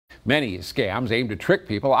Many scams aim to trick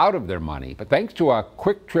people out of their money, but thanks to a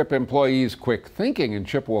Kwik Trip employee's quick thinking in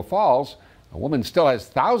Chippewa Falls, a woman still has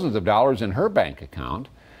thousands of dollars in her bank account.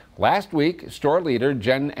 Last week, store leader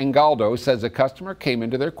Jen Engaldo says a customer came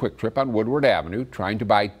into their Kwik Trip on Woodward Avenue trying to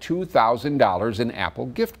buy $2,000 in Apple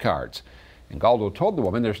gift cards. Engaldo told the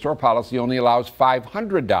woman their store policy only allows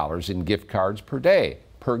 $500 in gift cards per day,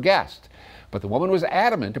 per guest. But the woman was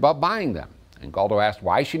adamant about buying them. Engaldo asked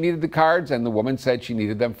why she needed the cards, and the woman said she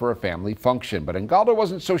needed them for a family function. But Engaldo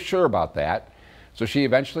wasn't so sure about that, so she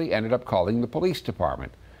eventually ended up calling the police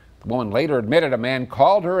department. The woman later admitted a man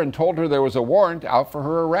called her and told her there was a warrant out for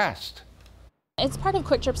her arrest. It's part of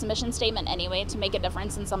Kwik Trip's mission statement anyway to make a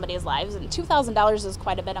difference in somebody's lives, and $2,000 is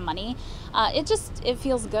quite a bit of money. It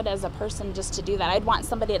feels good as a person just to do that. I'd want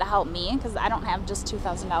somebody to help me because I don't have just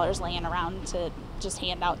 $2,000 laying around to just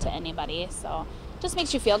hand out to anybody. So just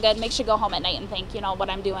makes you feel good, makes you go home at night and think, you know, what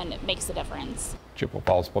I'm doing makes a difference. Chippewa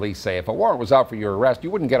Falls police say if a warrant was out for your arrest,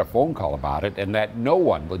 you wouldn't get a phone call about it, and that no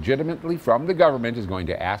one legitimately from the government is going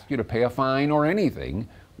to ask you to pay a fine or anything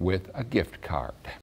with a gift card.